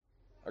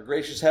Our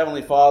gracious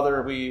Heavenly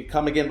Father, we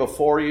come again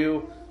before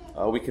you.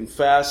 We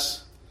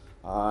confess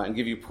and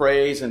give you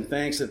praise and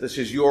thanks that this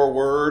is your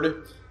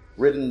word,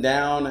 written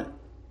down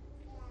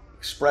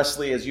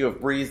expressly as you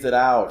have breathed it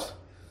out.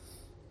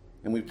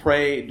 And we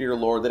pray, dear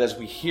Lord, that as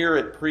we hear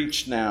it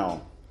preached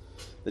now,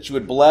 that you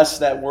would bless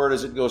that word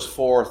as it goes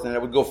forth, and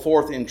it would go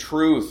forth in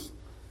truth,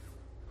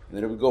 and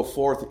that it would go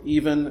forth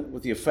even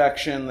with the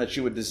affection that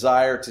you would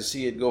desire to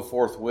see it go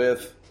forth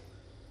with.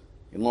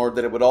 And Lord,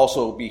 that it would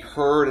also be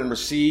heard and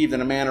received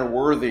in a manner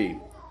worthy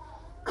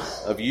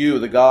of you,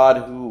 the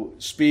God who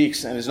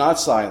speaks and is not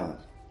silent.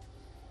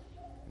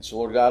 And so,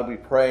 Lord God, we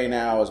pray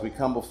now as we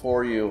come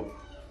before you,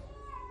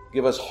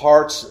 give us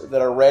hearts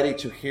that are ready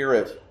to hear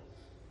it.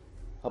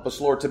 Help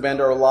us, Lord, to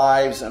bend our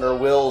lives and our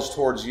wills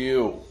towards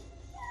you.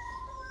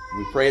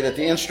 And we pray that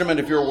the instrument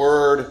of your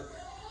word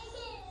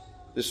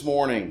this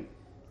morning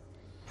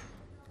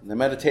and the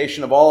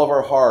meditation of all of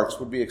our hearts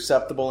would be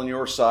acceptable in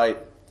your sight,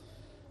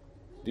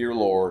 dear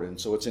Lord.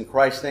 And so it's in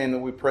Christ's name that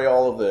we pray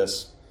all of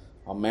this.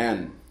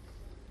 Amen.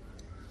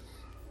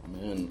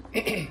 Amen.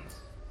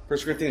 1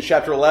 Corinthians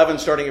chapter 11,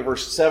 starting at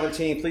verse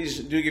 17. Please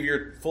do give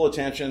your full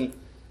attention.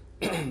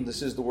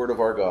 This is the word of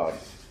our God.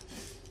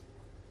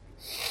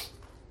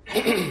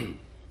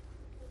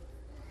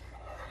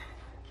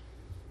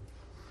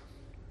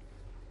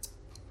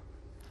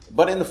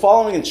 But in the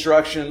following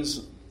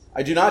instructions,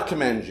 I do not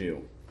commend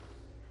you,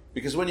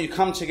 because when you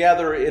come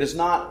together, it is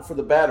not for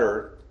the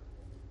better,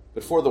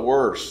 but for the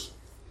worse.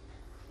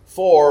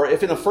 For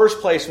if in the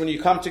first place, when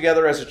you come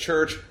together as a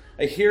church,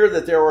 I hear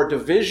that there are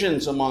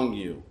divisions among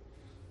you,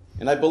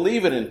 and I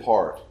believe it in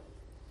part.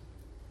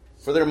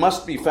 For there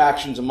must be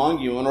factions among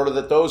you, in order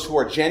that those who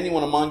are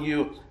genuine among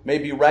you may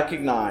be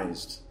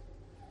recognized.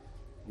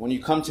 When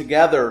you come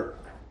together,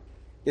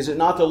 it is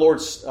not the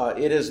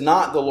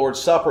Lord's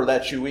Supper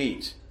that you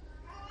eat.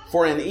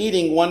 For in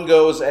eating, one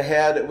goes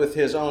ahead with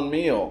his own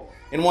meal,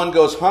 and one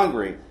goes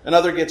hungry,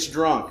 another gets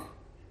drunk.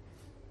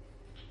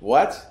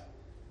 What?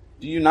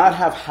 Do you not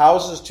have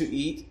houses to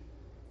eat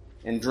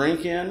and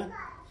drink in?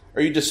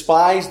 Or you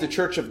despise the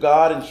church of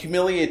God and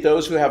humiliate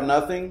those who have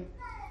nothing?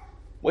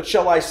 What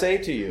shall I say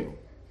to you?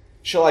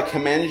 Shall I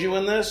commend you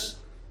in this?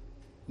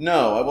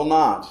 No, I will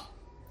not.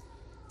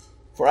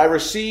 For I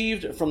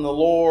received from the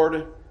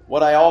Lord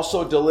what I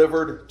also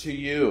delivered to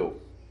you.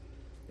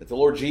 That the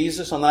Lord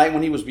Jesus, on the night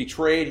when he was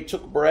betrayed, he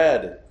took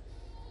bread.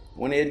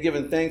 When he had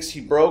given thanks, he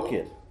broke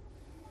it.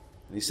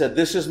 And he said,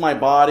 "This is my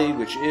body,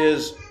 which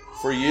is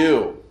for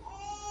you.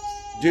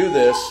 Do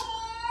this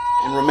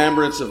in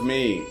remembrance of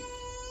me."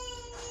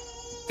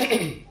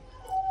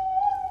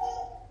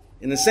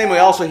 In the same way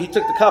also he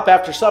took the cup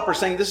after supper,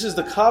 saying, "This is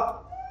the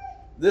cup.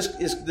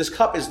 This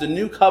cup is the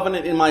new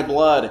covenant in my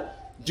blood.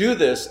 Do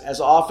this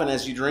as often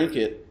as you drink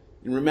it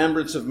in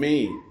remembrance of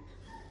me.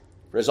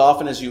 For as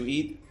often as you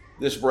eat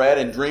this bread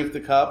and drink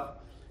the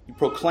cup, you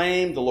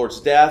proclaim the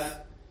Lord's death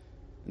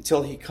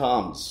until he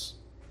comes.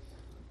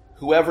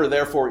 Whoever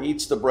therefore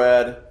eats the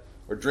bread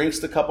or drinks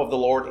the cup of the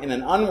Lord in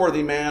an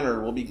unworthy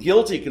manner will be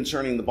guilty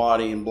concerning the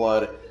body and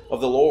blood of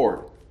the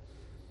Lord.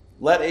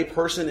 Let a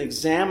person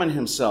examine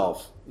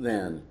himself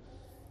then,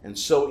 and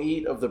so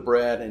eat of the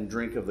bread and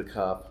drink of the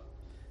cup.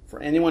 For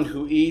anyone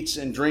who eats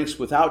and drinks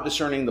without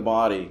discerning the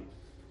body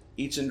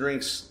eats and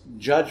drinks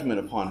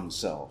judgment upon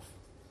himself.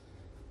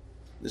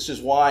 This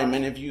is why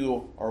many of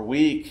you are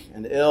weak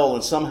and ill,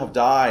 and some have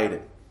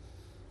died.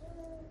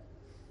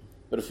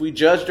 But if we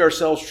judged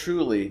ourselves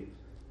truly,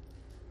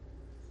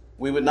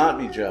 we would not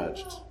be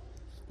judged.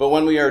 But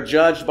when we are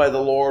judged by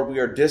the Lord, we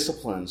are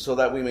disciplined, so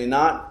that we may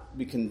not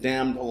be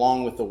condemned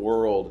along with the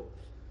world.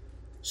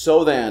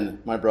 So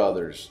then, my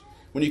brothers,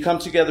 when you come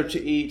together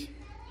to eat,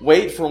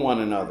 wait for one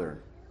another.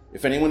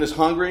 If anyone is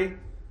hungry,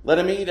 let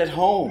him eat at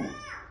home,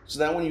 so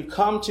that when you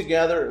come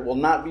together, it will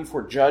not be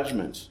for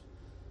judgment.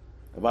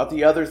 About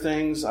the other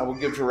things, I will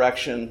give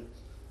directions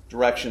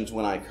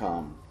when I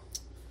come.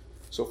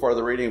 So far,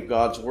 the reading of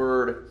God's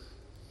word.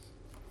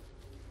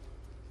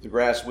 The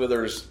grass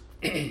withers,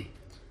 and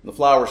the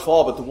flowers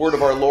fall, but the word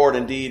of our Lord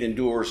indeed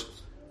endures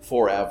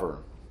forever.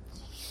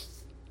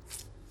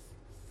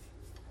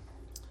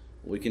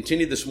 We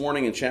continue this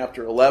morning in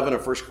chapter 11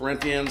 of 1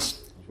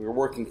 Corinthians. We were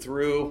working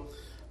through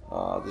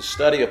the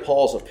study of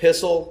Paul's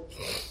epistle.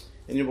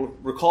 And you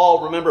will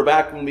remember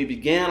back when we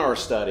began our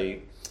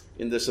study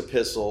in this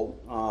epistle,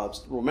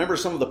 remember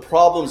some of the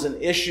problems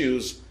and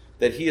issues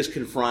that he is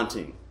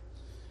confronting.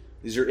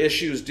 These are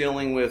issues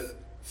dealing with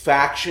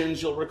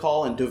factions, you'll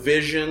recall, and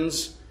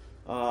divisions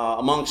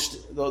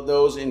amongst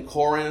those in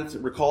Corinth.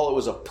 Recall it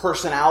was a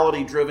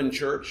personality-driven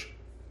church,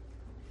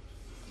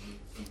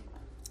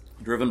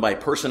 driven by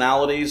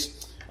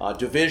personalities.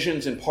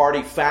 Divisions and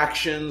party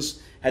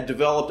factions had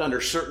developed under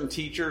certain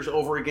teachers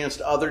over against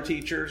other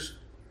teachers.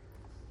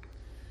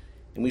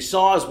 And we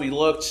saw as we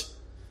looked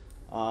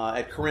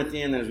at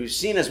Corinthians, and as we've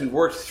seen as we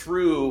worked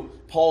through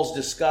Paul's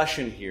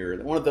discussion here,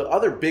 that one of the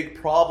other big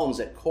problems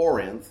at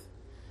Corinth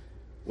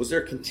was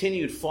their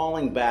continued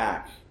falling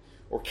back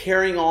or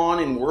carrying on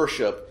in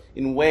worship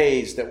in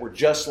ways that were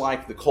just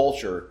like the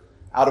culture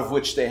out of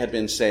which they had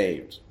been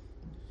saved.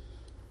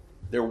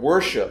 Their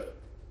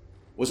worship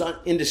was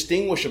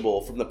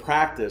indistinguishable from the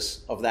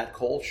practice of that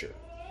culture.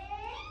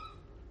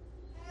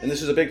 And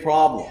this is a big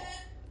problem.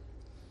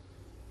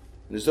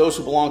 And as those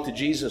who belong to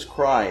Jesus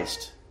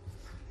Christ,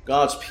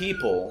 God's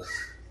people,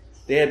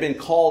 they have been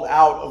called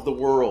out of the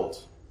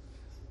world.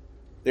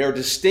 They are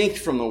distinct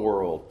from the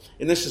world.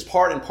 And this is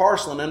part and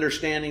parcel in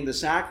understanding the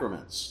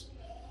sacraments.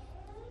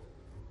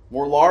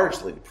 More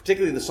largely,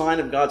 particularly the sign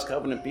of God's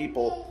covenant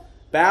people,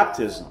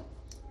 baptism.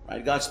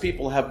 Right? God's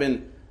people have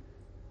been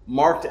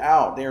marked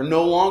out. They are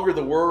no longer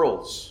the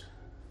world's.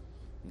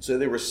 And so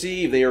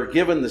they are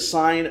given the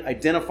sign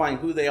identifying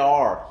who they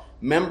are,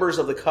 members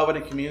of the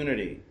covenant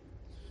community.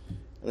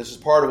 And this is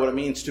part of what it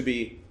means to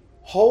be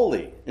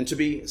holy and to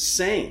be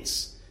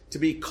saints, to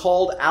be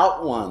called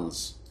out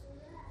ones.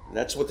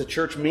 That's what the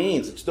church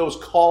means. It's those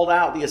called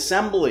out, the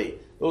assembly,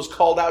 those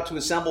called out to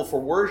assemble for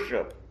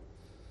worship.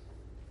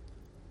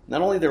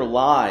 Not only their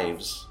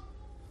lives,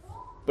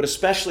 but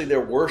especially their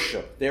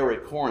worship there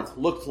at Corinth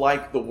looked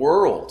like the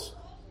world.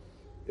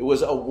 It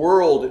was a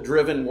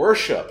world-driven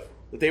worship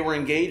that they were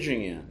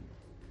engaging in.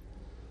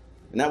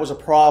 And that was a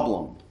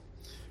problem.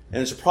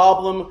 And it's a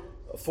problem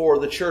for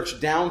the church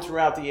down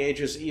throughout the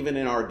ages, even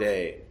in our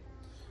day.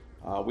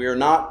 We are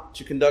not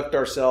to conduct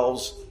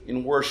ourselves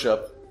in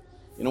worship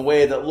in a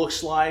way that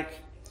looks like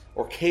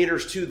or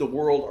caters to the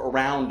world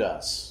around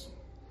us.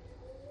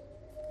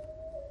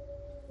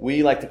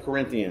 We, like the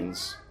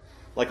Corinthians,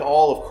 like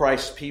all of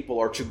Christ's people,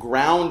 are to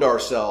ground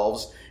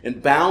ourselves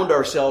and bound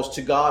ourselves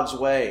to God's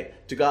way,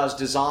 to God's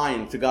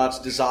design, to God's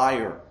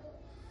desire.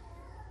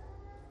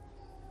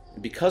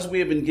 And because we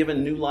have been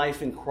given new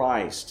life in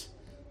Christ,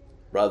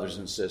 brothers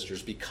and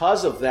sisters,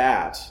 because of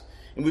that,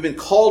 and we've been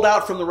called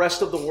out from the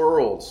rest of the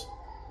world,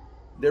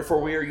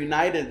 therefore we are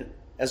united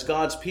as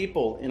God's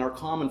people in our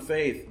common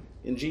faith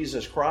in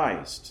Jesus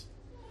Christ.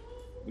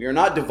 We are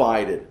not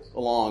divided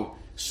along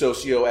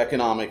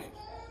socioeconomic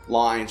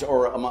lines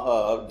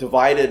or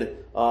divided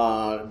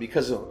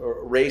because of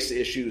race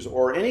issues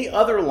or any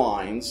other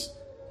lines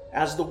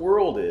as the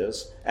world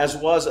is, as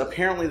was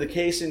apparently the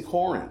case in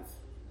Corinth.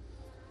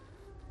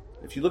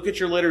 If you look at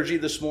your liturgy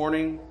this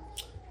morning,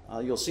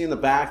 you'll see in the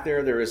back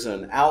there is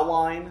an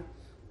outline.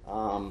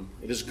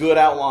 It is a good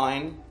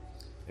outline,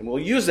 and we'll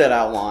use that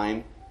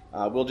outline.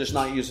 We'll just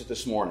not use it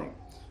this morning.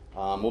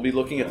 We'll be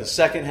looking at the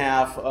second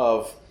half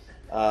of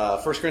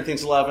 1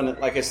 Corinthians 11,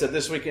 like I said,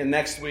 this week and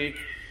next week.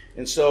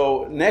 And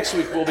so next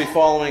week we'll be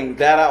following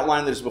that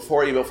outline that is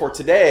before you. But for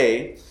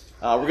today,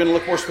 we're going to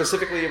look more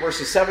specifically at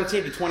verses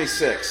 17 to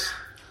 26.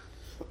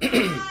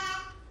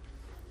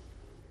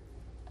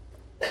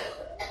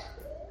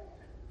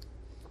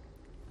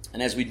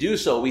 And as we do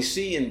so, we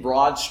see in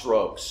broad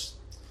strokes,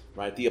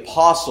 right, the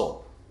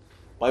apostle,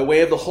 by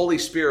way of the Holy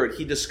Spirit,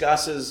 he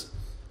discusses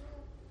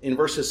in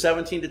verses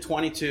 17 to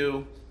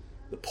 22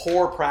 the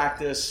poor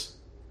practice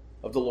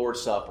of the Lord's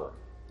Supper.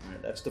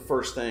 Right, that's the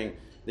first thing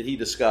that he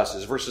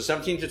discusses. Verses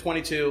 17 to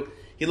 22,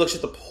 he looks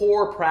at the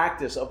poor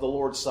practice of the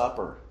Lord's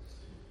Supper.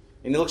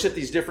 And he looks at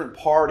these different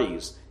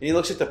parties. And he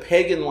looks at the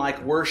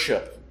pagan-like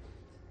worship.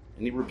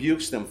 And he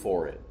rebukes them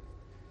for it.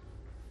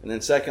 And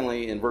then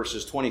secondly, in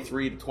verses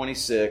 23 to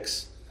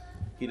 26,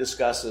 he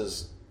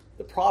discusses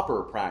the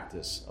proper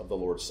practice of the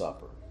Lord's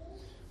Supper.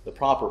 The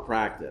proper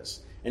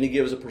practice. And he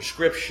gives a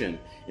prescription.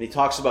 And he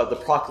talks about the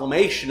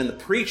proclamation and the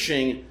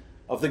preaching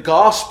of the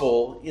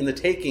gospel in the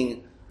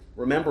taking,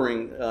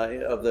 remembering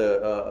of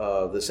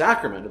the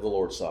sacrament of the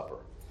Lord's Supper.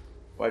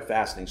 Quite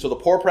fascinating. So the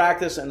poor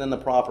practice and then the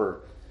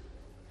proper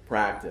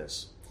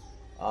practice.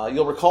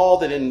 You'll recall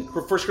that in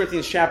 1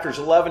 Corinthians chapters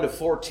 11 to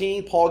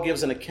 14, Paul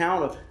gives an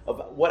account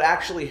of what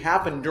actually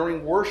happened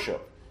during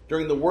worship,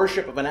 during the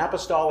worship of an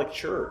apostolic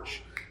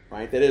church,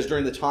 right? That is,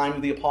 during the time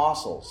of the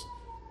apostles.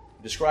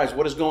 He describes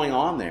what is going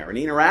on there, and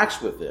he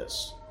interacts with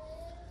this.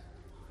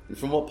 And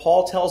from what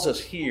Paul tells us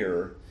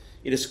here,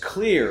 it is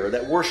clear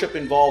that worship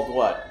involved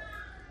what?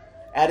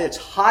 At its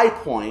high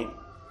point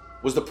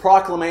was the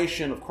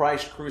proclamation of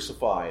Christ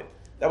crucified.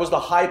 That was the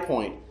high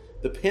point,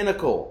 the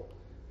pinnacle.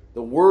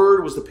 The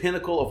Word was the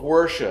pinnacle of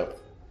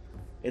worship.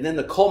 And then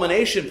the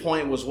culmination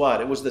point was what?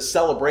 It was the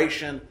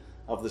celebration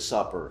of the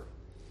supper.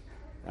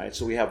 Right?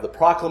 So we have the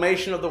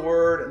proclamation of the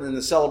Word and then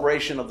the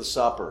celebration of the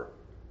supper.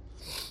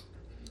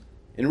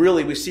 And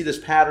really we see this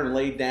pattern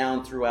laid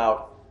down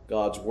throughout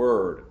God's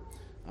Word.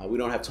 We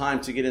don't have time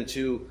to get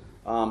into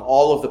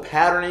all of the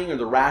patterning or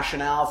the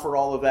rationale for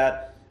all of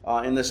that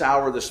in this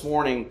hour this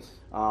morning.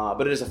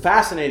 But it is a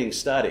fascinating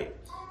study.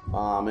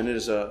 And it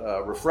is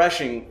a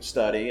refreshing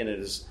study, and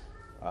it's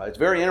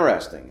very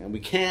interesting. And we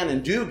can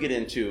and do get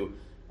into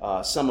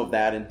some of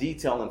that in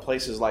detail in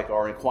places like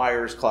our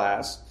Inquirers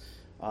class.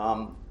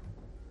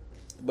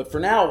 But for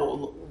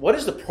now, what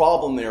is the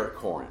problem there at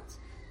Corinth?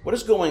 What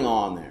is going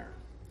on there?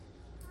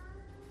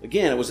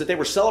 Again, it was that they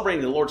were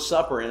celebrating the Lord's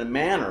Supper in a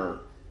manner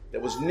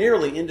that was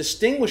nearly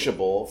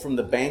indistinguishable from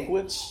the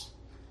banquets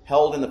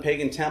held in the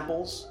pagan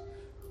temples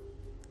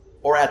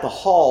or at the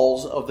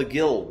halls of the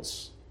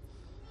guilds.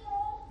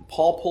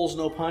 Paul pulls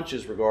no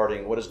punches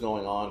regarding what is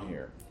going on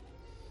here.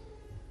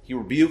 He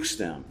rebukes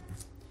them.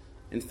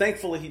 And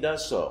thankfully he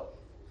does so.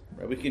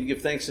 Right? We can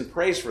give thanks and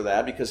praise for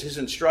that because his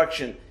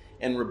instruction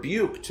and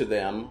rebuke to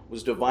them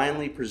was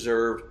divinely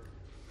preserved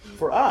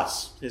for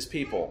us, his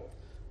people,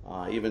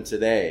 even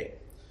today.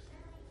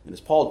 And as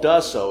Paul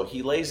does so,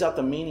 he lays out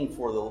the meaning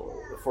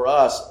for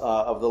us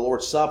of the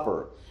Lord's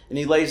Supper. And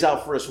he lays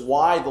out for us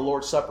why the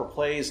Lord's Supper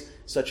plays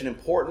such an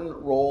important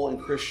role in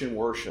Christian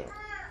worship.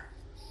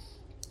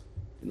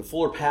 In the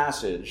fuller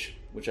passage,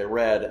 which I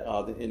read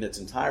in its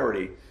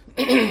entirety,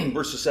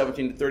 verses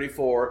 17 to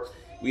 34,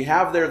 we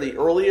have there the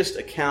earliest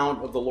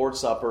account of the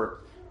Lord's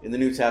Supper in the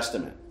New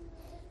Testament.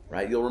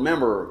 Right? You'll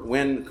remember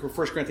when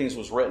 1 Corinthians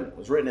was written. It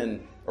was written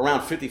in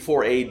around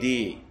 54 AD.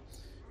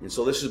 And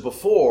so this is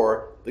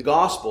before the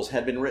Gospels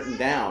had been written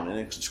down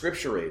and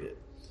inscripturated.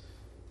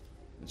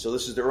 And so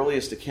this is the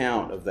earliest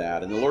account of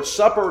that. And the Lord's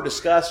Supper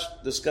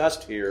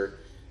discussed here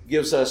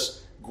gives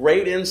us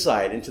great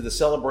insight into the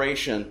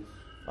celebration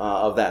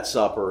of that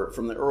supper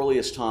from the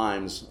earliest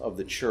times of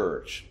the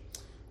church.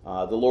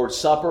 The Lord's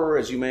Supper,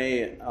 as you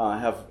may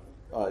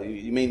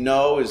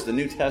know, is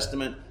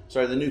the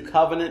the New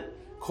Covenant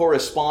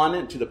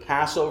correspondent to the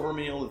Passover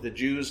meal that the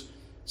Jews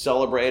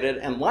celebrated.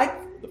 And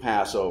like the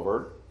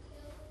Passover,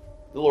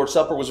 the Lord's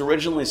Supper was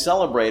originally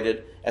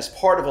celebrated as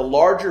part of a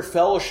larger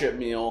fellowship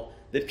meal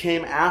that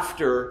came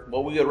after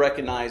what we would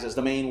recognize as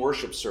the main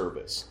worship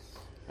service.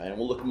 Right? And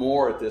we'll look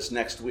more at this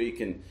next week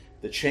and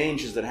the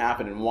changes that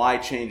happen and why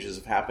changes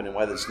have happened and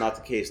why that's not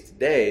the case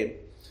today.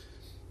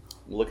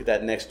 We'll look at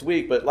that next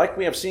week. But like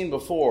we have seen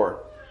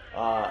before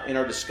in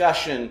our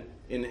discussion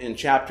in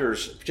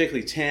chapters,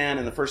 particularly 10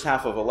 and the first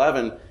half of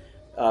 11,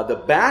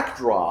 the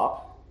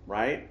backdrop,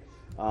 right?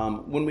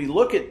 When we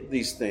look at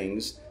these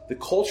things, the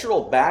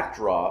cultural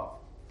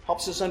backdrop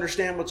helps us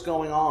understand what's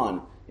going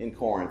on in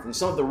Corinth and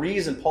some of the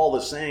reason Paul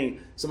is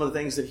saying some of the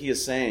things that he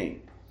is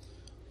saying.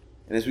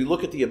 And as we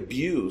look at the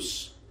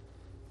abuse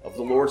of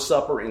the Lord's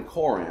Supper in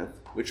Corinth,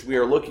 which we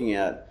are looking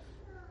at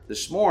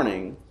this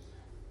morning,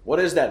 what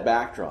is that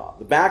backdrop?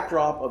 The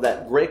backdrop of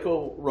that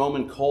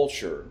Greco-Roman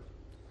culture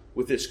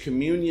with its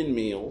communion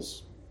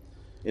meals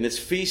and its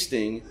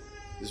feasting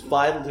is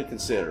vital to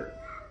consider.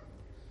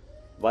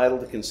 Vital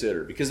to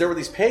consider. Because there were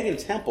these pagan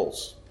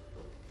temples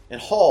and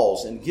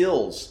halls and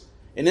guilds,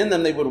 and in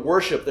them they would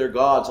worship their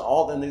gods.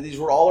 And these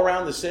were all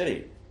around the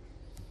city.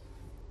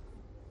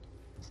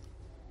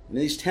 In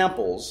these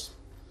temples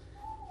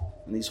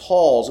and these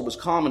halls, it was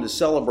common to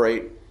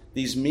celebrate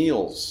these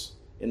meals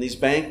and these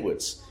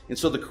banquets. And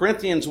so the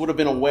Corinthians would have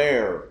been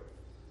aware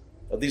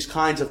of these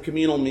kinds of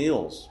communal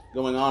meals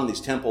going on in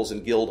these temples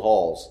and guild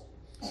halls.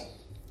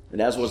 And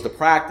as was the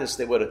practice,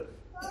 they would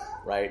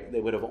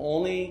have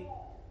only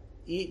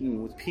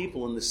eaten with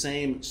people in the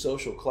same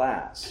social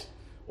class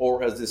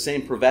or as the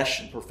same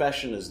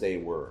profession as they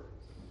were,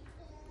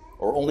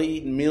 or only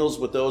eaten meals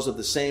with those of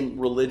the same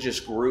religious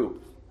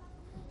group.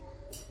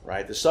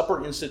 Right? The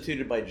supper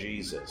instituted by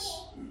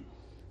Jesus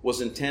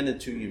was intended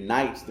to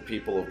unite the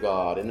people of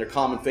God in their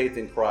common faith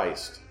in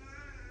Christ.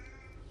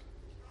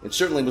 It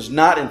certainly was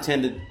not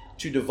intended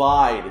to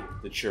divide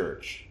the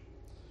church.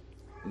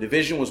 And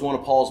division was one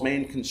of Paul's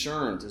main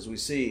concerns, as we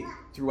see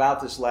throughout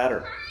this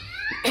letter.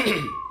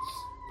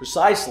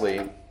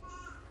 Precisely,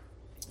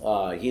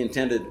 he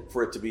intended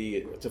for it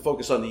to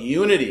focus on the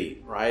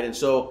unity, right? And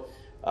so,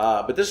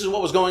 but this is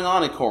what was going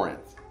on in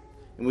Corinth,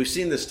 and we've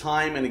seen this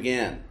time and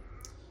again.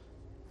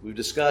 We've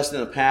discussed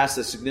in the past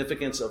the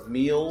significance of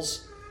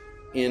meals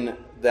in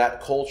that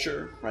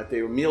culture, right?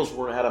 Meals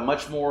had a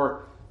much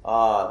more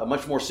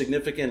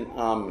significance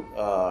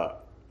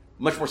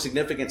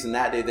in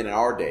that day than in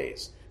our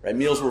days. Right?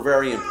 Meals were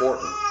very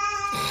important.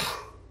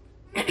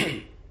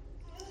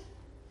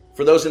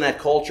 For those in that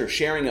culture,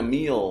 sharing a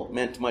meal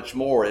meant much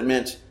more. It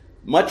meant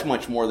much,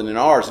 much more than in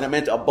ours. And it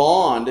meant a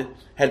bond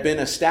had been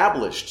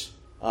established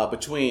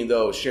between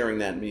those sharing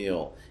that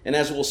meal. And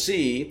as we'll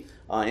see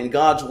in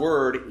God's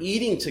Word,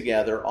 eating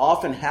together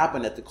often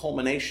happened at the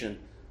culmination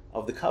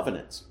of the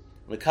covenant.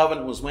 When the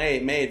covenant was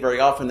made, very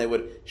often they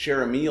would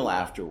share a meal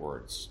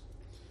afterwards.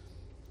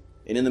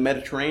 And in the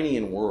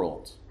Mediterranean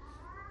world,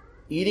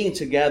 eating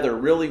together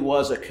really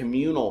was a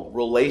communal,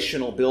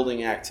 relational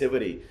building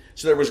activity.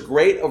 So there was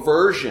great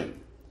aversion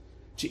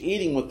to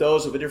eating with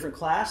those of a different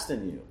class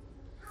than you.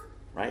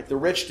 Right? The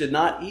rich did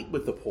not eat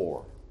with the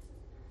poor.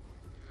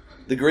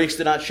 The Greeks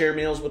did not share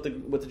meals with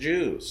the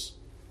Jews.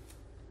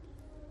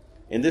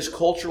 And this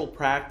cultural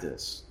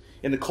practice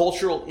and the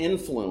cultural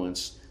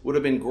influence would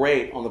have been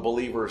great on the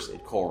believers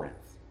at Corinth.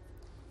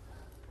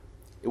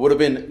 It would have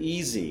been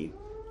easy,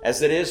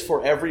 as it is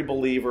for every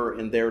believer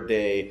in their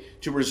day,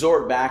 to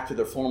resort back to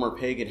their former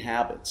pagan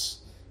habits.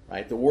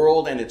 Right? The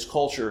world and its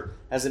culture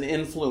has an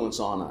influence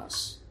on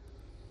us.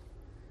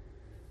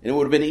 And it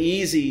would have been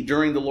easy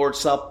during the Lord's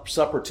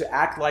Supper to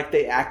act like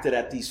they acted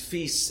at these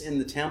feasts in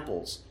the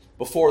temples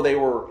before they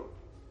were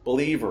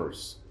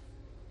believers.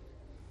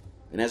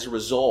 And as a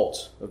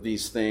result of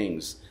these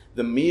things,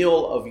 the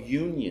meal of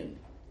union,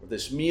 or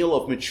this meal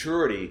of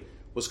maturity,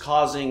 was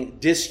causing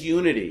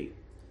disunity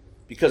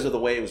because of the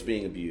way it was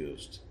being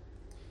abused.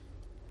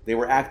 They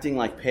were acting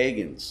like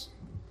pagans.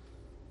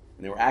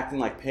 And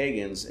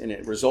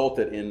it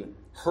resulted in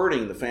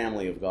hurting the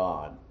family of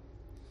God.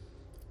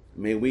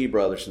 May we,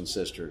 brothers and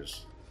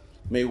sisters,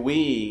 may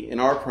we, in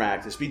our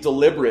practice, be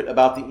deliberate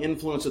about the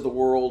influence of the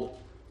world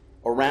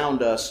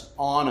around us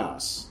on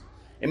us.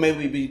 And may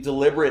we be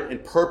deliberate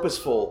and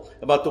purposeful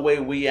about the way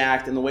we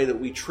act and the way that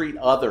we treat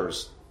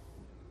others.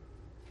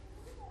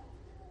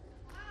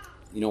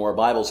 You know, our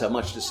Bibles have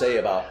much to say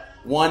about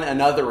one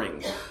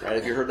anothering. Right?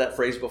 Have you heard that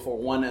phrase before?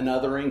 One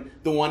anothering.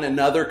 The one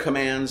another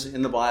commands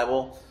in the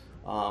Bible.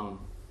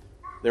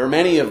 There are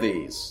many of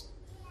these.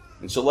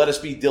 And so let us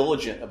be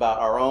diligent about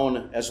our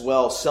own, as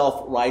well,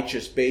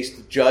 self-righteous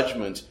based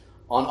judgment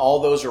on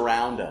all those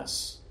around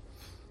us.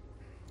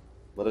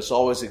 Let us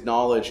always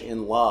acknowledge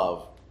in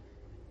love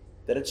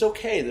that it's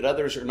okay that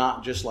others are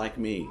not just like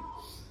me.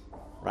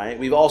 Right?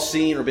 We've all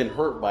seen or been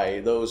hurt by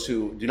those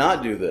who do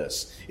not do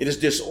this. It is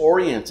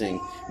disorienting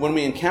when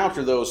we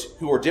encounter those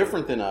who are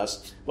different than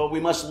us, but we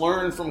must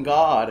learn from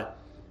God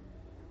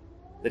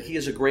that He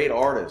is a great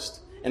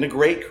artist and a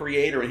great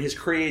creator, and His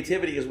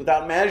creativity is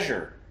without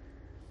measure.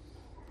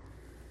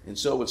 And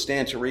so it would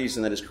stand to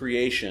reason that His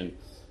creation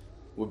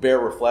would bear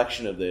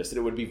reflection of this, that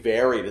it would be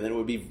varied and that it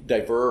would be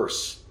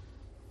diverse.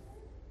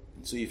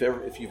 And so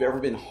if you've ever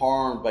been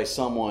harmed by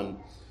someone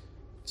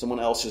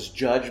else's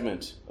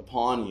judgment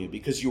upon you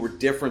because you were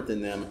different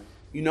than them,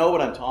 you know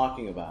what I'm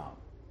talking about.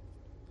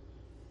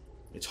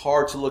 It's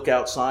hard to look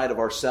outside of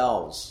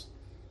ourselves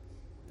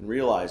and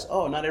realize,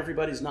 oh, not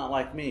everybody's not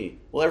like me.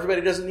 Well,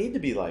 everybody doesn't need to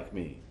be like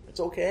me. It's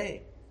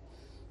okay.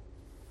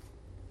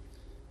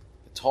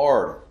 It's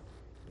hard.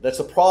 That's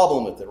the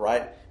problem with it,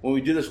 right? When we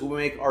do this, we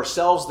make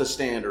ourselves the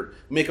standard,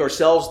 we make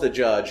ourselves the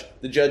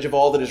judge of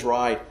all that is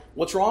right.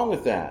 What's wrong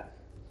with that?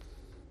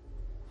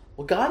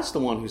 Well, God is the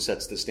one who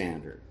sets the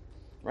standard,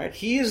 right?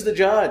 He is the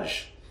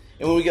judge.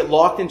 And when we get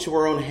locked into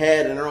our own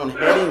head and our own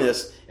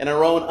headiness and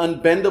our own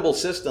unbendable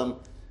system,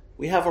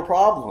 we have a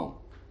problem.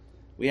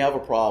 We have a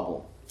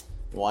problem.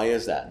 Why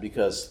is that?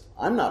 Because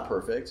I'm not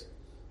perfect,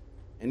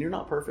 and you're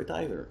not perfect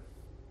either,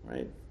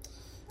 right?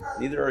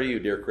 Neither are you,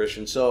 dear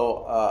Christian.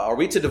 So are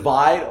we to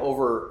divide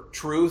over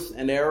truth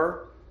and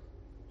error?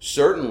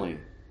 Certainly.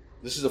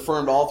 This is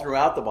affirmed all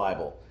throughout the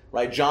Bible,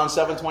 right? John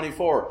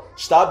 7:24.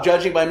 Stop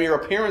judging by mere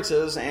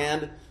appearances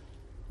and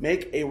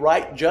make a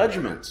right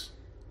judgment.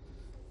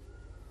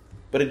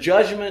 But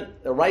a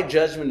right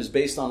judgment is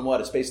based on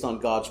what? It's based on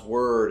God's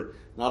word,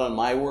 not on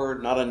my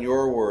word, not on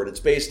your word. It's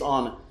based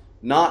on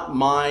not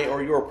my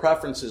or your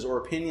preferences or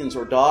opinions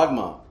or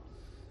dogma.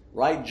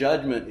 Right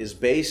judgment is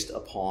based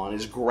upon,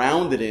 is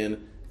grounded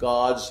in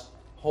God's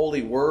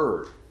holy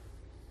word.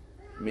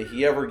 May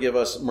He ever give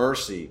us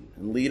mercy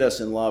and lead us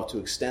in love to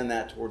extend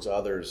that towards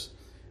others,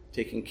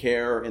 taking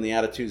care in the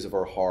attitudes of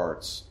our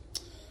hearts.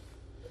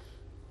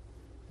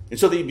 And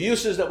so the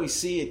abuses that we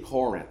see at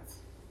Corinth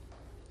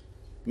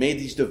made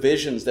these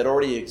divisions that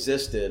already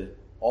existed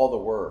all the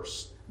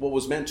worse. What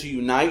was meant to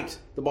unite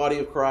the body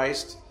of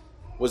Christ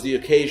was the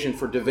occasion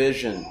for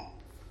division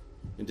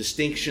and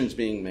distinctions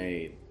being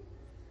made.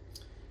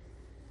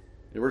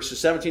 In verses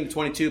 17 to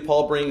 22,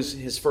 Paul brings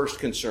his first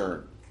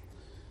concern.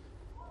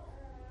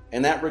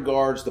 And that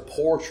regards the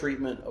poor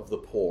treatment of the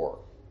poor.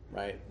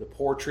 Right? The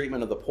poor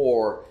treatment of the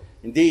poor.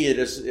 Indeed,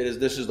 this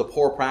is the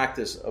poor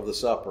practice of the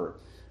supper.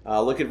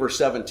 Look at verse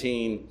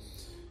 17.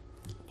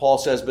 Paul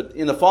says, "But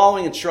in the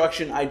following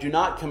instruction I do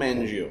not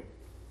commend you,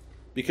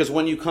 because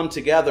when you come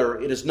together,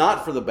 it is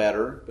not for the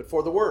better, but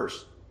for the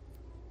worse."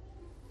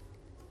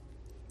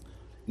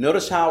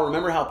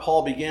 Remember how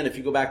Paul began, if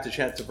you go back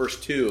to verse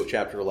 2 of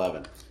chapter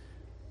 11.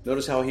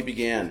 Notice how he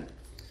began.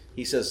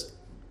 He says,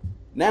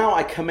 "Now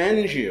I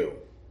commend you,"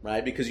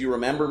 right? Because you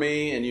remember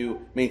me and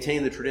you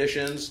maintain the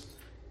traditions.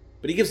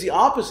 But he gives the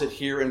opposite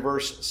here in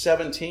verse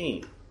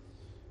 17.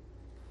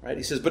 Right?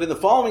 He says, "But in the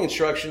following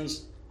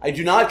instructions, I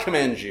do not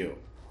commend you."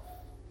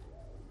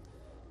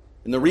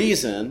 And the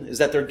reason is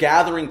that they're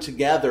gathering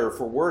together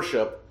for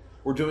worship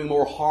were doing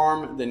more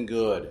harm than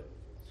good.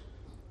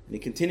 And he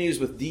continues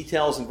with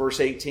details in verse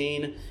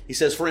 18. He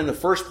says, "For in the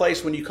first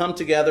place, when you come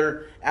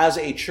together as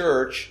a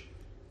church,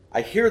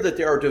 I hear that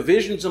there are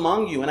divisions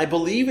among you, and I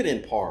believe it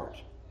in part."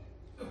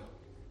 And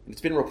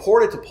it's been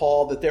reported to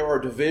Paul that there are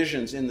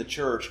divisions in the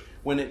church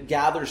when it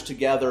gathers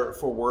together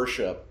for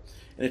worship.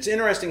 And it's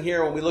interesting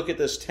here when we look at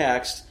this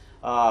text,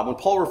 when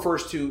Paul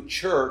refers to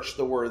church,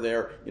 the word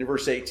there in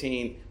verse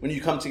 18, when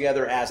you come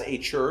together as a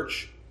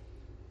church,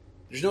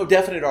 there's no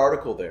definite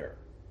article there.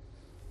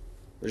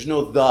 There's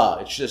no the.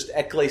 It's just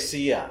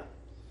ecclesia.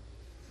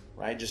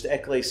 Right? Just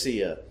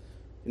ecclesia.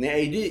 And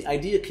the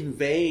idea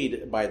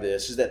conveyed by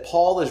this is that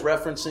Paul is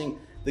referencing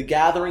the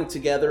gathering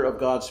together of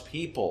God's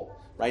people,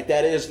 right?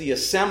 That is the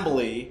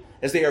assembly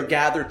as they are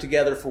gathered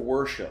together for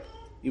worship,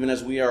 even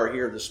as we are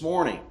here this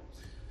morning.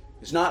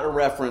 It's not a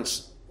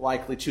reference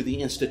likely to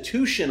the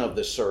institution of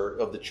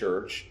the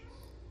church,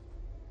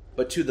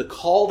 but to the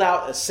called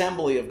out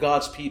assembly of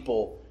God's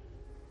people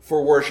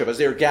for worship, as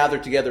they are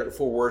gathered together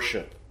for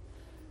worship.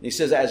 And he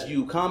says, as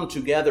you come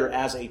together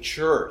as a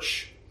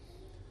church.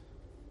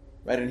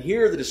 Right, and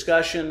here the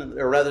discussion,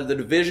 or rather the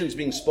divisions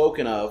being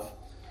spoken of,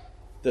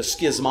 the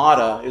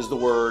schismata is the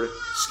word,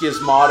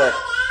 schismata.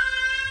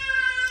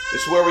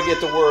 It's where we get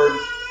the word.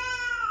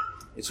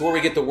 It's where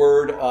we get the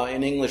word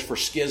in English for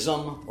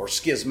schism or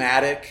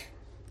schismatic,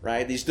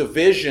 right? These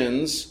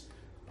divisions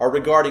are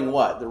regarding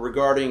what? They're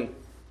regarding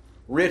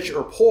rich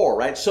or poor,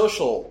 right?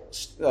 Social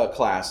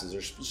classes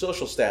or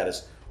social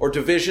status, or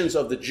divisions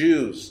of the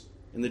Jews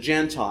and the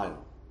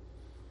Gentile.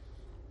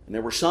 And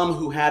there were some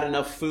who had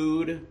enough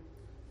food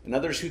and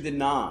others who did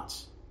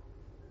not.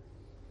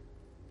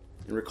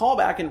 And recall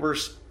back in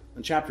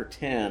chapter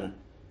 10,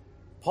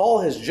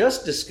 Paul has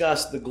just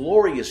discussed the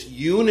glorious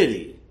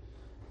unity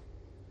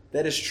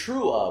that is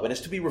true of and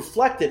is to be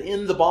reflected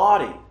in the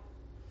body.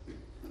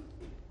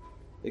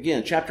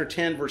 Again, chapter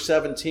 10, verse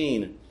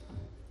 17,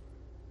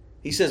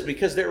 he says,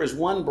 because there is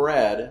one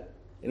bread,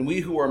 and we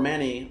who are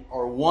many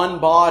are one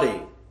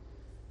body,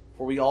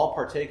 for we all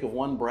partake of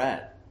one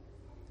bread.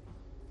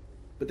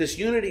 But this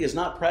unity is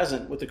not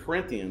present with the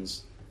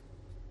Corinthians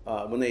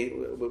when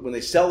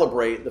they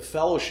celebrate the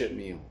fellowship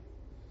meal.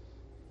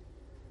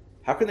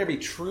 How can there be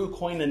true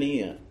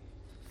koinonia,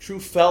 true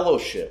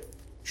fellowship,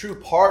 true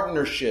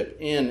partnership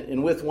in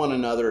and with one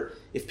another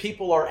if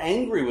people are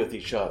angry with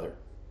each other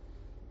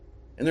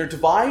and they're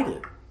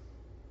divided?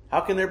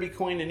 How can there be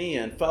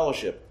koinonia and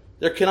fellowship?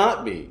 There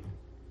cannot be.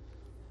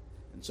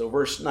 And so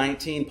verse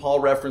 19, Paul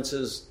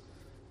references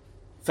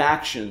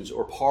factions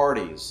or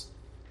parties.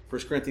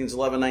 1 Corinthians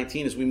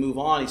 11:19, as we move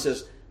on, he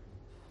says,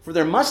 for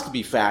there must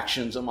be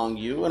factions among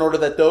you in order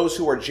that those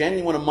who are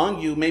genuine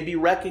among you may be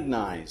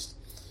recognized.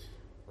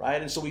 Right?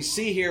 And so we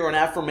see here an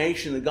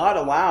affirmation that God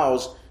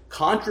allows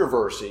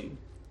controversy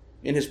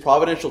in his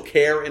providential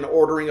care and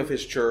ordering of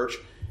his church.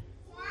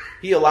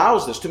 He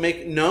allows this to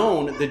make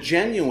known the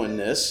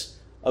genuineness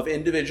of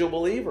individual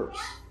believers.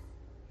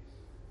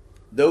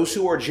 Those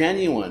who are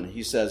genuine,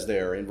 he says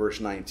there in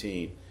verse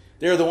 19,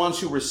 they're the ones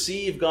who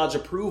receive God's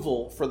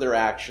approval for their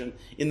action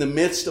in the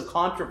midst of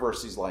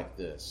controversies like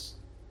this.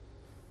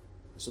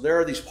 So there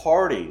are these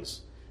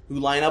parties who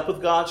line up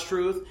with God's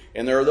truth,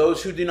 and there are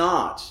those who do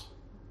not.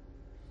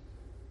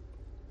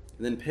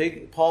 And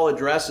then Paul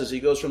addresses,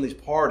 he goes from these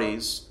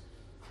parties,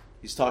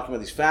 he's talking about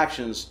these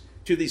factions,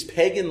 to these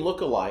pagan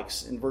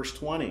lookalikes in verse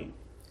 20.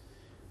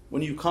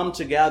 When you come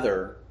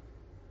together,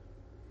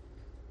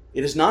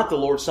 it is not the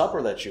Lord's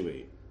Supper that you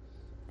eat.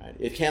 Right?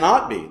 It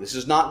cannot be. This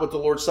is not what the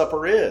Lord's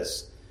Supper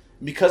is.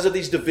 Because of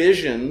these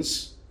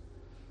divisions,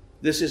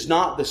 this is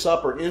not the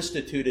supper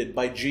instituted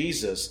by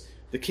Jesus,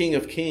 the King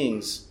of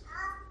Kings,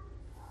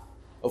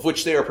 of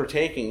which they are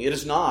partaking. It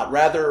is not.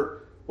 Rather,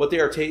 what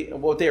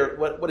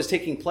is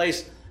taking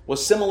place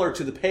was similar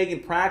to the pagan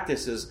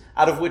practices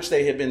out of which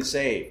they had been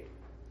saved,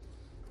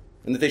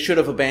 and that they should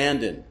have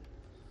abandoned.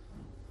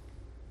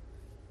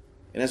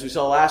 And as we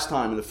saw last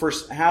time in the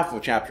first half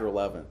of chapter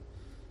 11,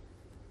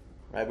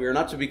 right, we are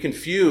not to be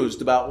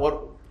confused about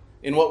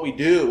what we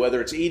do, whether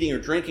it's eating or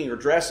drinking or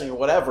dressing or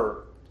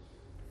whatever.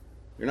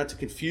 We're not to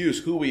confuse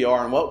who we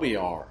are and what we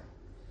are.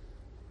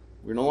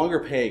 We're no longer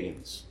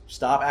pagans.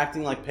 Stop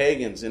acting like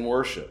pagans in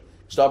worship.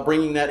 Stop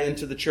bringing that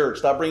into the church.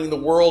 Stop bringing the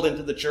world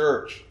into the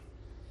church.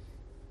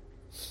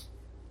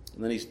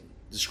 And then he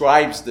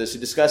describes this. He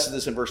discusses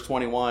this in verse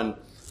 21.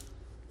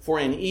 For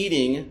in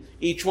eating,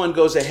 each one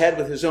goes ahead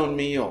with his own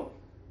meal.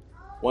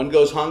 One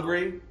goes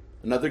hungry,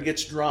 another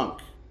gets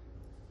drunk.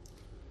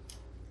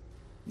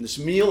 And this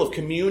meal of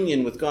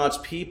communion with God's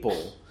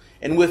people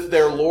and with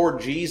their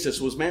Lord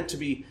Jesus was meant to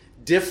be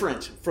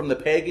different from the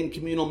pagan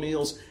communal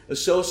meals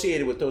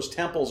associated with those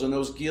temples and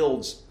those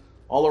guilds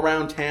all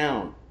around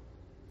town.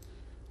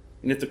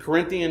 And if the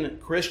Corinthian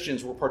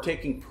Christians were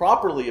partaking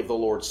properly of the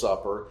Lord's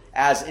Supper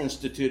as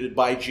instituted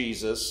by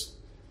Jesus,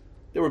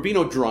 there would be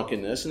no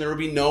drunkenness and there would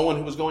be no one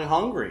who was going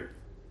hungry.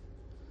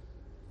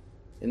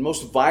 And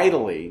most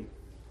vitally,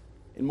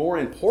 and more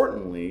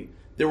importantly,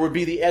 there would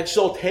be the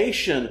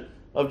exaltation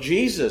of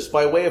Jesus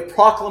by way of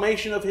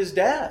proclamation of his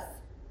death.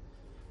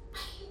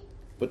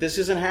 But this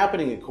isn't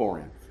happening in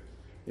Corinth.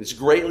 It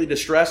greatly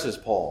distresses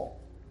Paul.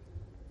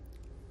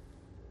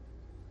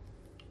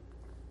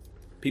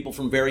 People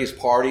from various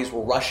parties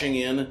were rushing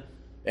in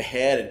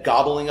ahead and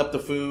gobbling up the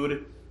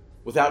food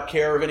without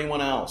care of anyone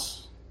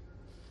else.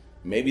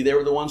 Maybe they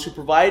were the ones who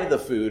provided the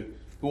food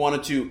who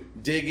wanted to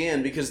dig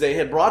in because they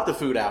had brought the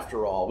food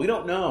after all. We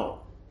don't know.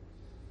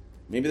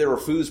 Maybe there were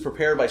foods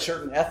prepared by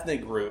certain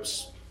ethnic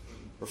groups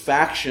or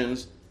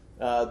factions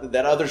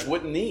that others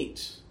wouldn't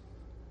eat.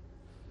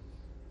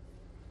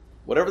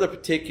 Whatever the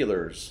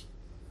particulars,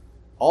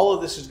 all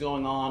of this is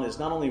going on is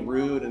not only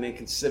rude and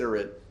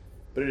inconsiderate,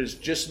 but it has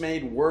just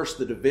made worse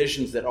the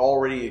divisions that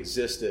already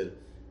existed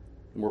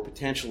and were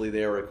potentially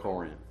there at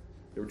Corinth.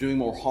 They were doing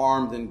more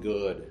harm than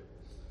good.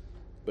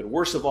 But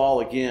worst of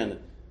all, again,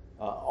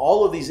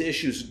 all of these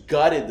issues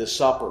gutted the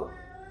supper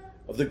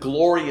of the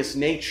glorious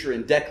nature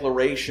and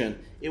declaration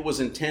it was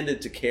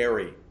intended to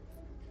carry.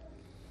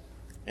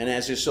 And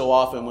as is so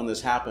often when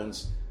this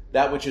happens,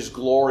 that which is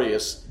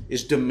glorious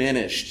is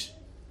diminished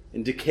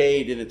and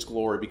decayed in its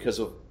glory because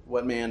of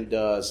what man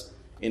does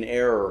in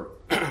error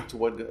to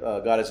what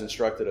God has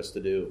instructed us to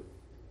do.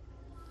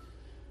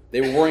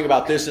 They were worrying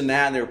about this and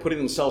that, and they were putting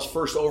themselves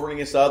first over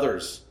against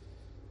others,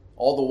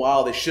 All the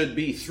while they should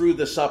be, through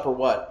the supper,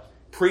 what?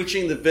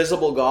 Preaching the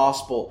visible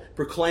gospel,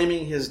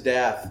 proclaiming his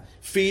death,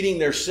 feeding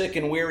their sick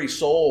and weary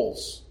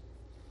souls.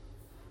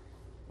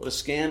 What a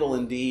scandal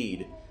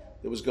indeed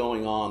that was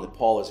going on that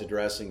Paul is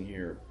addressing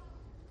here.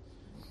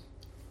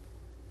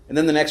 And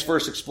then the next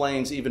verse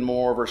explains even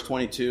more. Verse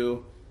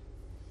 22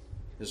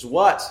 is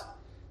what?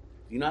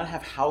 Do you not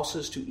have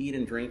houses to eat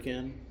and drink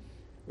in?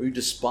 Or you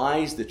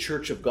despise the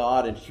church of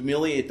God and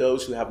humiliate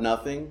those who have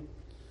nothing?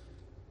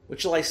 What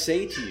shall I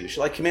say to you?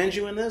 Shall I commend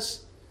you in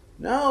this?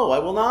 No, I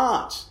will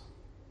not.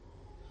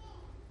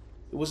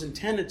 It was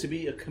intended to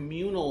be a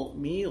communal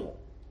meal.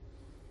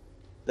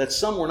 That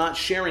some were not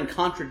sharing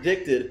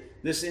contradicted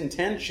this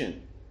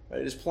intention.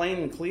 Right? It is plain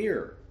and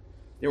clear.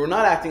 They were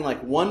not acting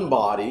like one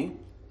body,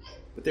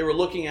 but they were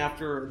looking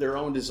after their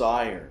own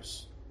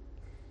desires.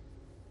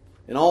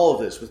 And all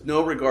of this with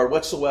no regard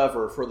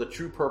whatsoever for the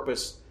true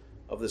purpose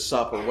of the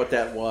supper, what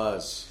that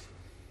was.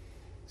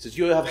 He says,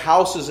 you have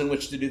houses in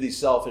which to do these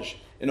selfish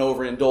and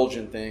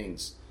overindulgent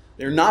things.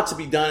 They're not to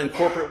be done in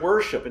corporate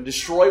worship and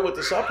destroy what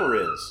the supper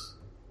is.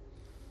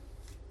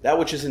 That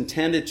which is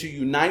intended to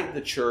unite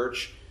the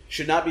church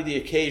should not be the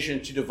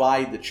occasion to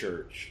divide the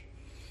church.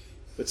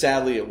 But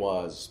sadly it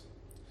was.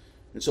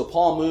 And so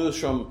Paul moves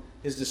from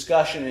his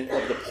discussion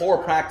of the poor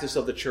practice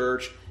of the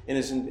church and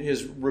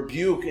his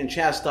rebuke and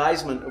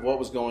chastisement of what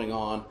was going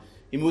on.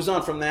 He moves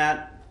on from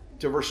that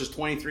to verses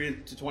 23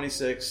 to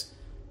 26,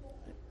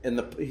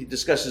 and he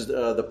discusses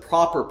the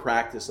proper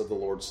practice of the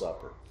Lord's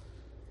Supper.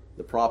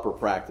 The proper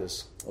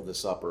practice of the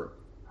supper.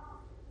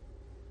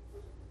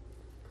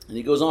 And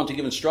he goes on to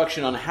give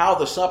instruction on how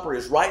the supper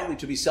is rightly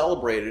to be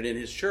celebrated in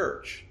his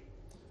church,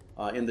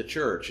 in the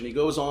church. And he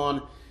goes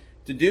on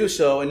to do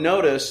so. And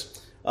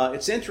notice,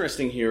 it's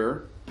interesting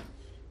here,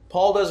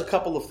 Paul does a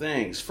couple of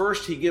things.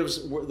 First, he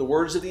gives the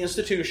words of the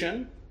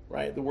institution,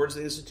 right? The words of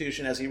the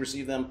institution as he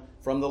received them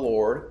from the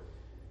Lord.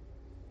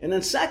 And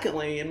then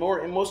secondly, and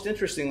most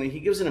interestingly, he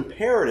gives an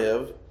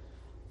imperative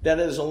that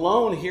is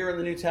alone here in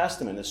the New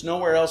Testament. It's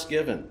nowhere else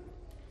given.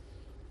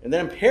 And that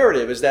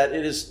imperative is that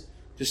it is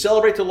to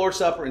celebrate the Lord's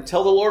Supper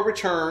until the Lord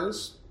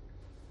returns.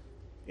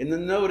 And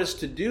then notice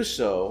to do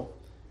so,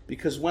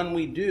 because when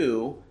we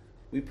do,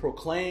 we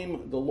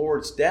proclaim the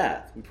Lord's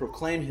death. We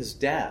proclaim his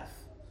death.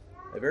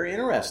 Very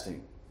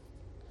interesting.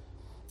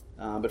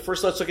 But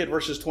first let's look at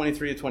verses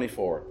 23 to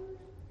 24.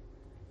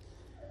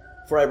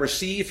 For I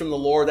received from the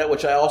Lord that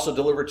which I also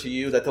delivered to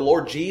you, that the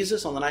Lord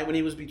Jesus, on the night when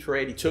he was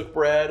betrayed, he took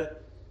bread,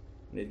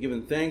 and he had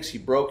given thanks, he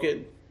broke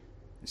it.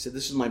 He said,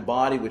 this is my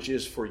body which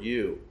is for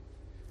you.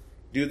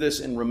 Do this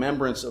in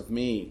remembrance of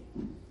me.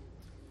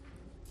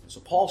 So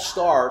Paul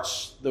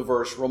starts the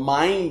verse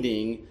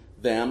reminding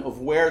them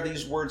of where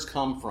these words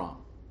come from.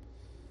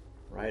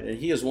 Right? And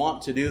he is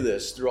wont to do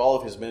this through all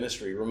of his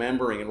ministry,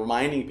 remembering and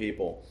reminding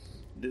people.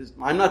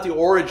 I'm not the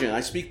origin.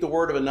 I speak the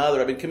word of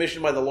another. I've been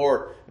commissioned by the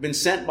Lord. I've been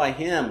sent by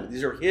him.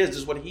 These are his. This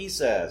is what he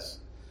says.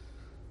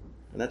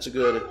 And that's a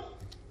good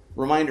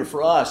reminder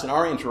for us in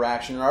our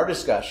interaction, in our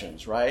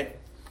discussions, right?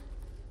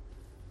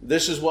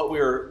 This is what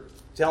we're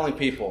telling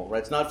people, right?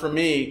 It's not from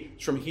me.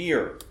 It's from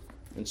here.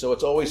 And so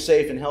it's always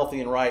safe and healthy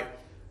and right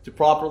to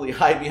properly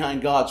hide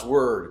behind God's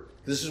word.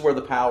 This is where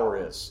the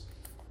power is,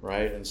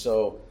 right? And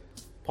so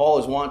Paul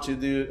is want to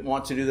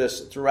do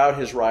this throughout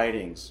his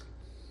writings.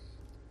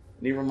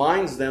 And he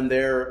reminds them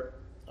there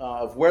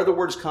of where the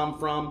words come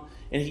from.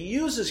 And he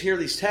uses here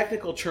these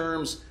technical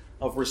terms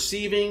of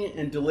receiving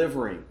and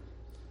delivering.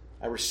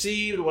 I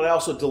received what I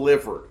also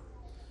delivered.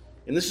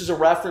 And this is a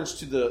reference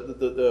to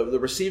the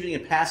receiving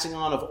and passing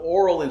on of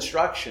oral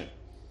instruction.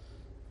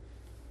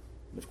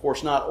 Of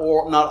course, not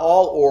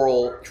all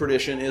oral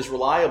tradition is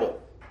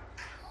reliable.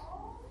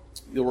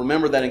 You'll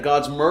remember that in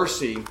God's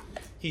mercy,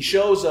 he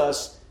shows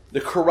us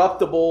the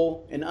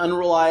corruptible and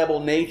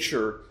unreliable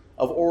nature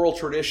of oral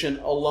tradition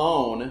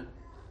alone,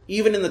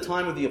 even in the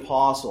time of the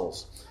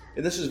apostles.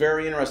 And this is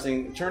very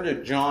interesting. Turn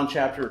to John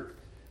chapter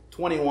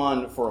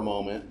 21 for a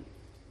moment.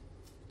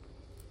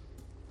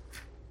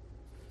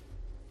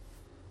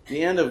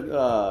 The end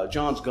of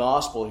John's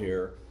gospel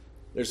here,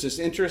 there's this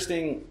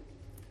interesting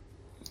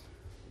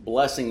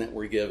blessing that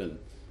we're given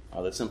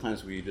that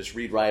sometimes we just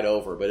read right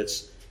over. But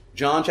it's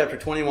John chapter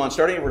 21,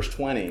 starting at verse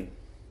 20.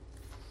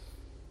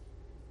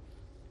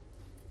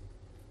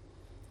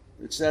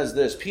 It says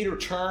this, Peter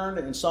turned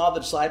and saw the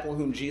disciple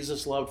whom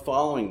Jesus loved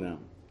following them,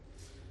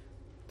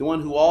 the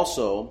one who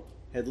also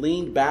had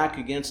leaned back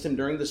against him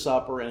during the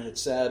supper and had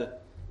said,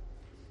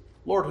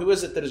 Lord, who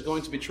is it that is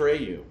going to betray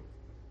you?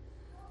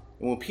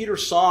 And when Peter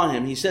saw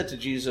him, he said to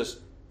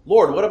Jesus,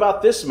 Lord, what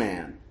about this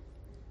man?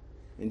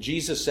 And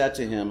Jesus said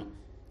to him,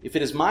 if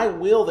it is my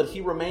will that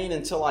he remain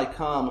until I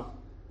come,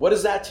 what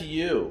is that to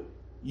you?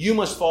 You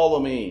must follow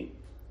me.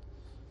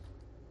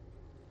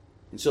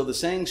 And so the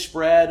saying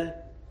spread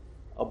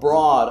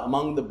abroad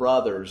among the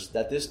brothers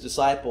that this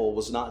disciple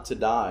was not to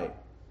die.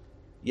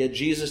 Yet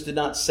Jesus did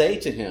not say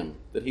to him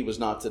that he was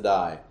not to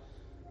die.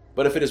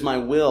 But if it is my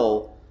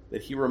will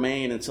that he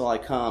remain until I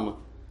come,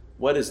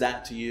 what is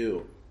that to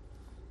you?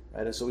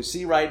 Right? And so we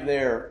see right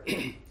there,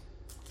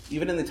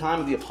 even in the time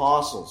of the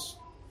apostles,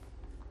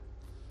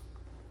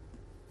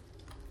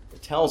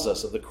 It tells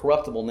us of the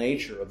corruptible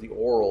nature of the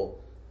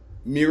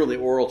merely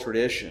oral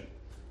tradition.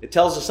 It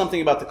tells us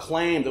something about the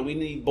claim that we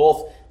need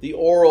both the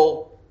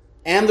oral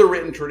and the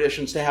written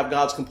traditions to have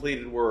God's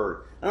completed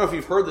word. I don't know if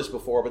you've heard this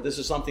before, but this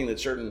is something that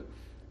certain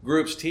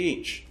groups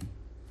teach.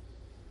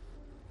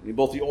 We need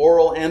both the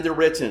oral and the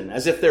written,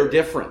 as if they're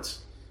different,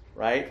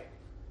 right?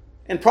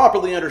 And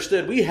properly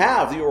understood, we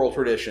have the oral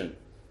tradition.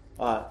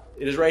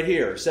 It is right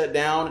here, set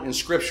down and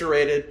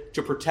scripturated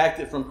to protect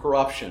it from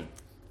corruption.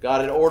 God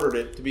had ordered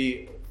it to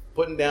be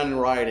put down in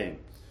writing.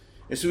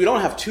 And so we don't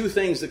have two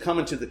things that come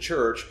into the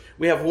church.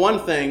 We have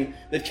one thing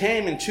that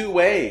came in two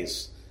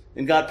ways.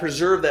 And God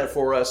preserved that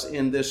for us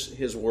in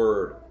His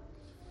Word.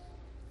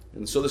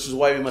 And so this is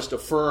why we must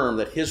affirm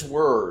that His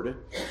Word,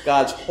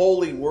 God's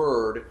holy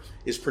Word,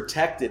 is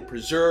protected,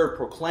 preserved,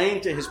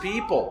 proclaimed to His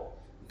people.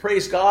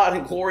 Praise God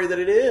and glory that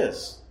it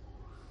is.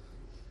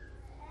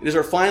 It is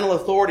our final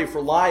authority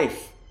for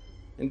life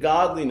and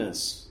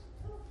godliness.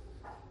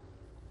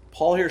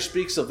 Paul here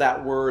speaks of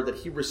that Word that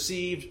he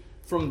received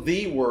from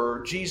the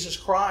Word, Jesus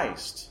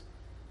Christ.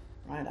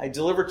 Right? I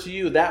deliver to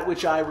you that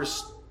which I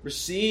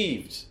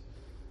received.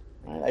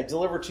 Right? I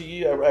deliver to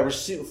you,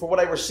 for what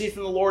I received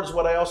from the Lord is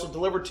what I also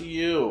deliver to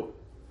you.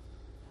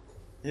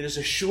 It is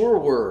a sure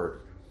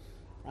word.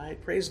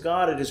 Right? Praise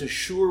God, it is a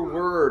sure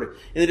word.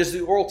 And it is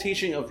the oral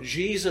teaching of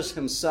Jesus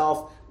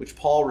Himself which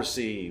Paul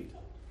received.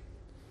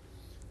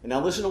 And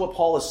now listen to what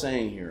Paul is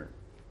saying here.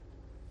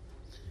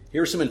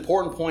 Here are some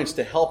important points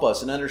to help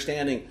us in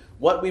understanding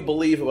what we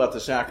believe about the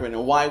sacrament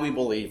and why we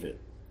believe it.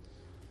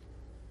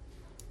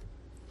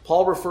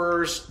 Paul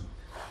refers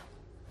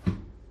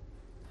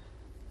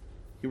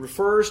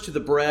to the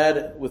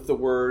bread with the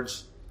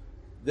words,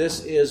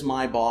 "This is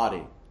my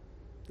body.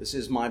 This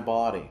is my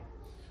body."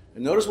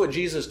 And notice what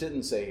Jesus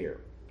didn't say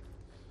here.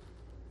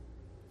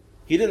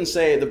 He didn't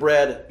say the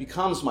bread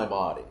becomes my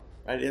body.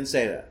 Right? He didn't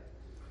say that.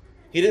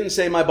 He didn't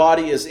say my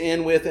body is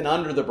in, with, and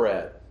under the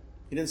bread.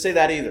 He didn't say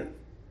that either.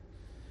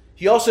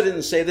 He also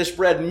didn't say this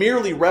bread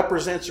merely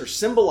represents or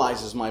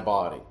symbolizes my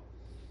body.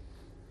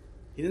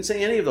 He didn't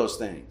say any of those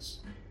things.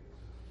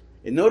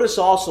 And notice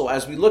also,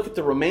 as we look at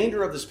the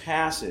remainder of this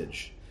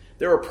passage,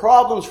 there are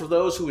problems for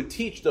those who would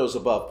teach those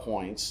above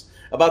points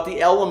about the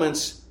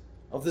elements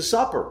of the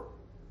supper.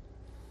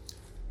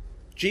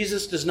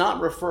 Jesus does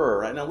not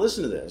refer, now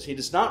listen to this, He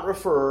does not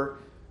refer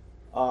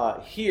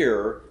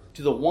here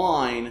to the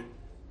wine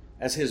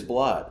as His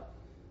blood.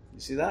 You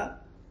see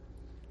that?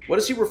 What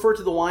does He refer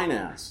to the wine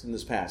as in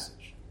this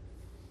passage?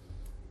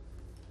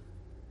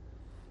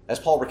 As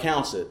Paul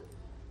recounts it,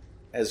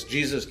 as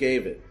Jesus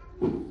gave it.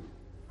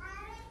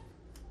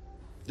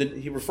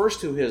 He refers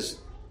to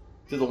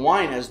the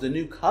wine as the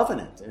new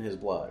covenant in His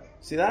blood.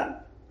 See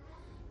that?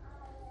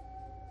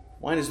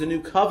 Wine is the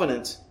new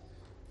covenant.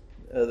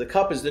 The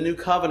cup is the new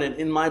covenant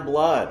in my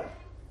blood.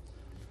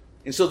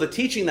 And so the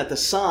teaching that the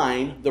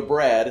sign, the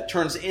bread,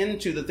 turns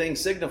into the thing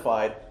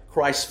signified,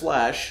 Christ's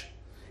flesh,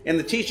 and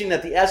the teaching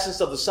that the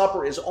essence of the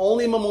supper is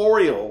only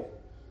memorial,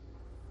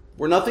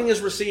 where nothing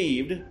is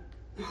received,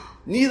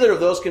 neither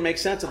of those can make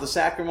sense of the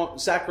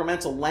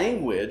sacramental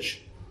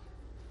language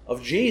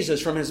of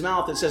Jesus from His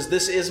mouth that says,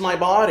 "This is my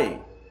body."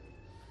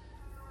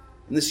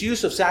 And this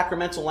use of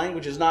sacramental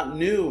language is not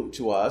new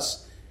to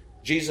us.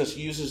 Jesus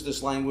uses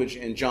this language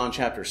in John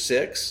chapter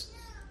 6,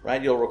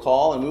 right? You'll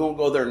recall, and we won't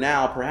go there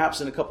now.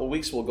 Perhaps in a couple of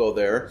weeks we'll go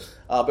there.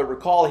 But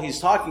recall, He's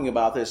talking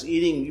about this,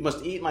 you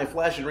must eat my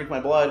flesh and drink my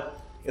blood.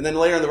 And then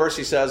later in the verse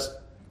He says,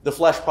 the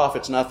flesh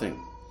profits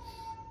nothing.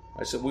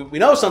 Right? So we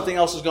know something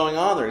else is going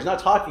on there. He's not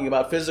talking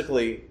about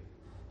physically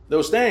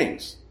those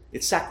things.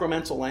 It's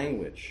sacramental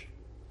language.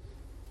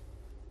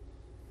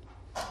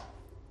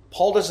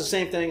 Paul does the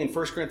same thing in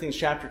 1 Corinthians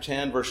chapter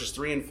 10, verses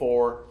 3 and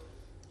 4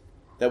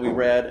 that we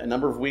read a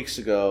number of months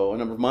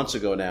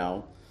ago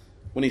now,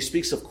 when he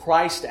speaks of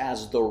Christ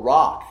as the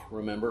rock,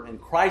 remember? And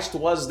Christ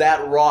was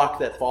that rock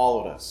that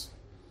followed us.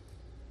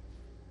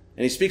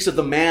 And he speaks of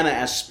the manna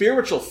as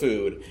spiritual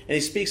food. And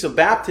he speaks of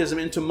baptism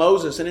into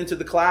Moses and into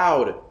the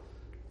cloud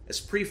as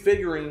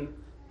prefiguring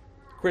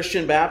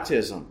Christian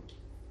baptism.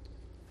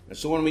 And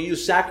so when we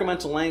use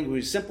sacramental language,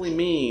 we simply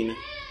mean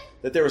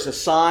that there is a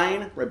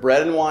sign, right,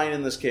 bread and wine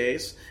in this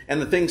case,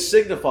 and the thing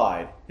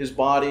signified, His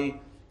body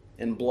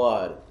and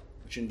blood,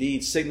 which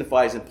indeed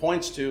signifies and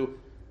points to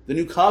the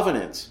new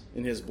covenant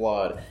in His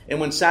blood. And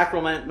when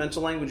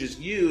sacramental language is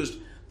used,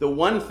 the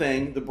one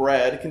thing, the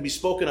bread, can be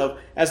spoken of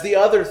as the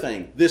other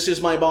thing. This is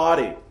my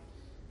body.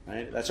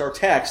 Right? That's our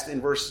text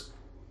in verse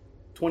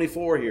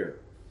 24 here.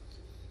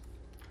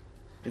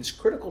 It's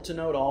critical to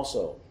note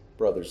also,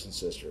 brothers and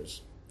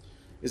sisters,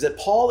 is that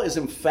Paul is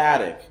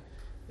emphatic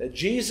that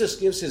Jesus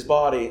gives His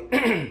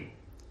body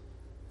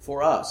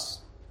for us.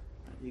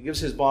 He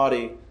gives His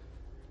body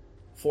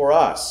for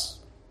us.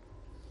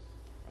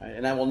 Right?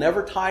 And I will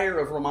never tire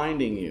of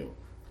reminding you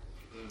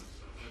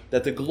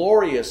that the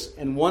glorious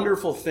and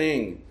wonderful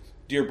thing,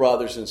 dear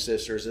brothers and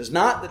sisters, is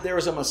not that there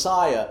is a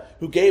Messiah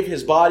who gave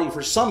His body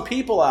for some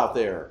people out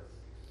there.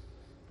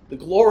 The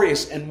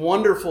glorious and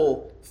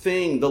wonderful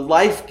thing, the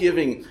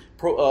life-giving,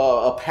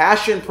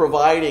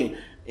 passion-providing,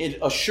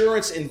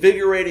 assurance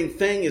invigorating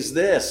thing is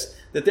this,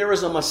 that there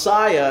is a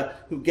Messiah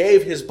who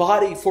gave his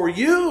body for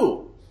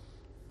you,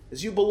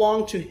 as you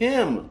belong to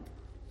him.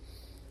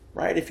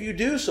 Right? If you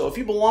do so, if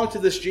you belong to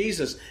this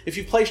Jesus, if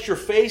you placed your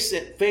faith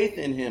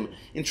in him,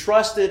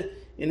 entrusted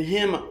in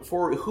him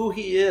for who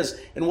he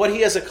is and what he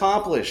has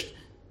accomplished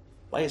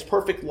by his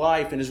perfect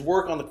life and his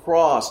work on the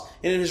cross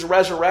and in his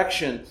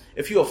resurrection,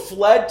 if you have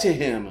fled to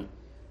him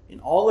in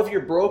all of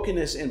your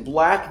brokenness and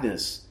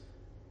blackness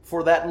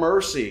for that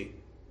mercy,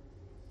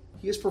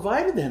 he has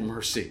provided that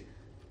mercy.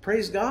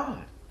 Praise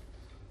God.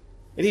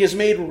 And he has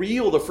made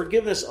real the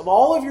forgiveness of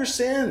all of your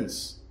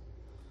sins.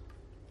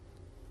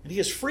 And he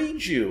has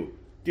freed you,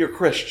 dear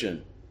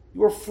Christian.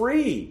 You are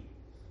free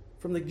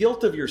from the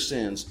guilt of your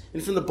sins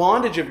and from the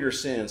bondage of your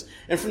sins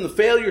and from the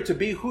failure to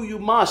be who you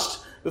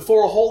must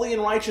before a holy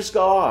and righteous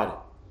God.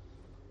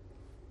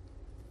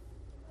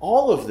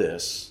 All of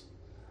this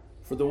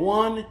for the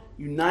one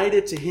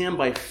united to him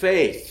by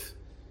faith.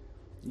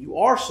 You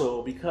are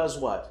so because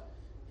what?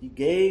 He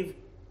gave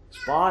his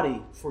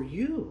body for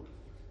you.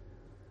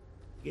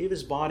 He gave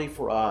his body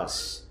for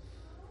us.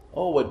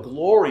 Oh, what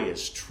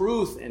glorious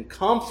truth and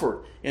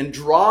comfort and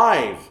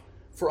drive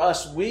for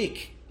us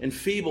weak and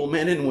feeble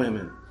men and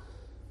women.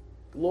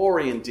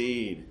 Glory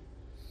indeed.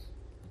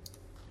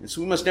 And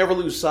so we must never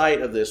lose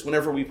sight of this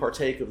whenever we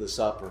partake of the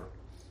supper.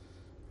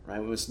 Right?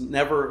 We must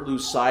never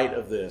lose sight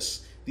of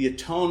this. The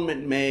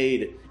atonement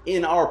made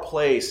in our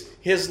place,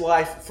 his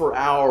life for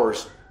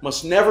ours,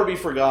 must never be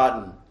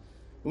forgotten.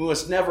 We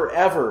must never,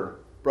 ever,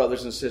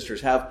 brothers and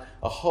sisters, have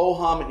a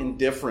ho-hum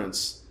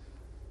indifference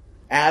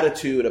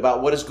attitude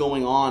about what is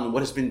going on and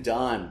what has been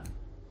done.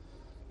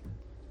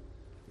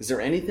 Is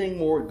there anything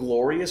more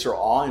glorious or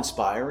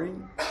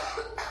awe-inspiring?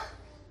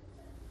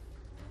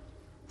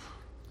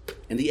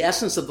 And the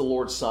essence of the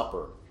Lord's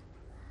Supper,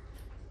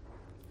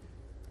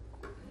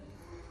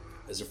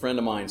 as a friend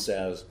of mine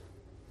says,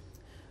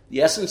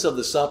 the essence of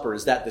the supper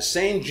is that the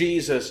same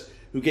Jesus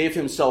who gave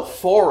himself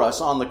for us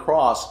on the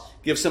cross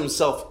gives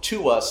himself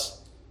to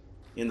us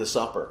in the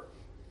supper.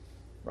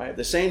 Right?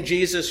 The same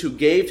Jesus who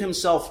gave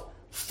himself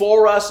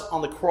for us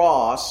on the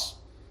cross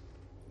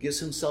gives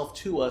himself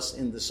to us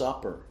in the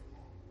supper.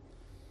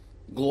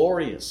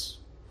 Glorious,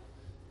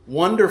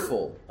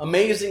 wonderful,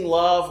 amazing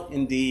love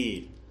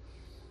indeed.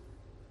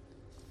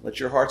 Let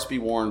your hearts be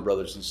warmed,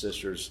 brothers and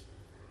sisters,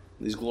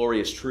 these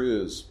glorious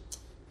truths.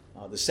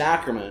 The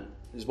sacrament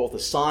is both a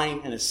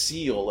sign and a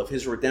seal of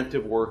his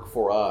redemptive work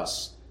for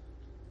us.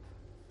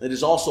 It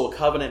is also a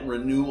covenant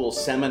renewal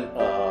ceremony